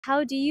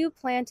How do you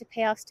plan to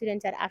pay off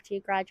student debt after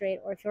you graduate?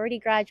 Or if you already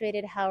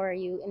graduated, how are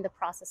you in the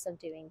process of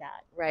doing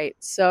that? Right.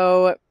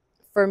 So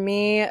for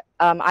me,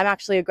 I'm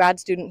actually a grad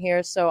student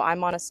here, so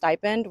I'm on a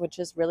stipend, which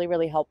is really,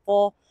 really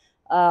helpful.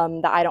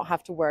 That I don't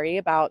have to worry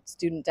about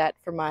student debt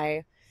for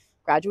my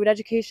graduate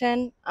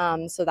education.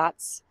 So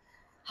that's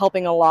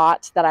helping a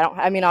lot. That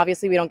I mean,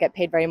 obviously, we don't get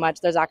paid very much.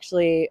 There's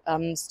actually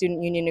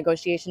student union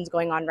negotiations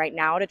going on right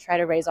now to try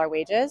to raise our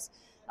wages.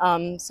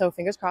 So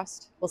fingers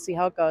crossed. We'll see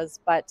how it goes.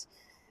 But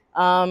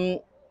um,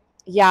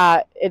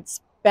 yeah, it's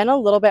been a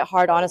little bit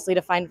hard, honestly,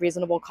 to find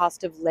reasonable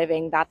cost of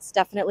living. That's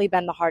definitely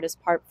been the hardest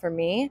part for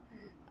me.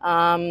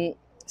 Um,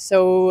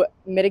 so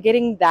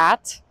mitigating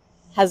that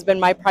has been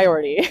my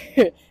priority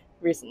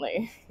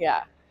recently.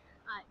 Yeah.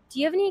 Do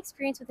you have any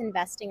experience with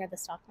investing or the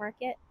stock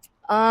market?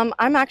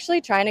 I'm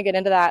actually trying to get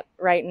into that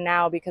right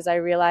now because I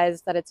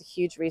realize that it's a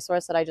huge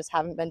resource that I just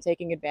haven't been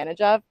taking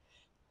advantage of.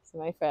 So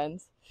my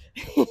friends.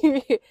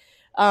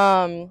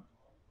 um,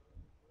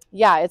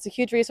 yeah, it's a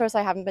huge resource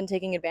I haven't been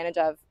taking advantage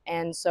of.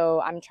 And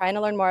so I'm trying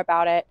to learn more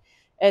about it.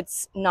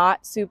 It's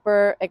not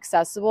super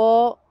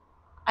accessible,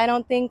 I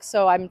don't think.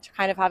 So I'm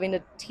kind of having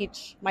to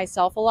teach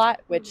myself a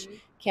lot, which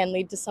can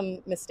lead to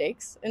some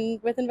mistakes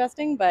with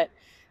investing. But,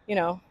 you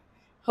know,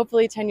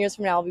 hopefully 10 years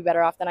from now, I'll be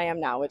better off than I am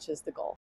now, which is the goal.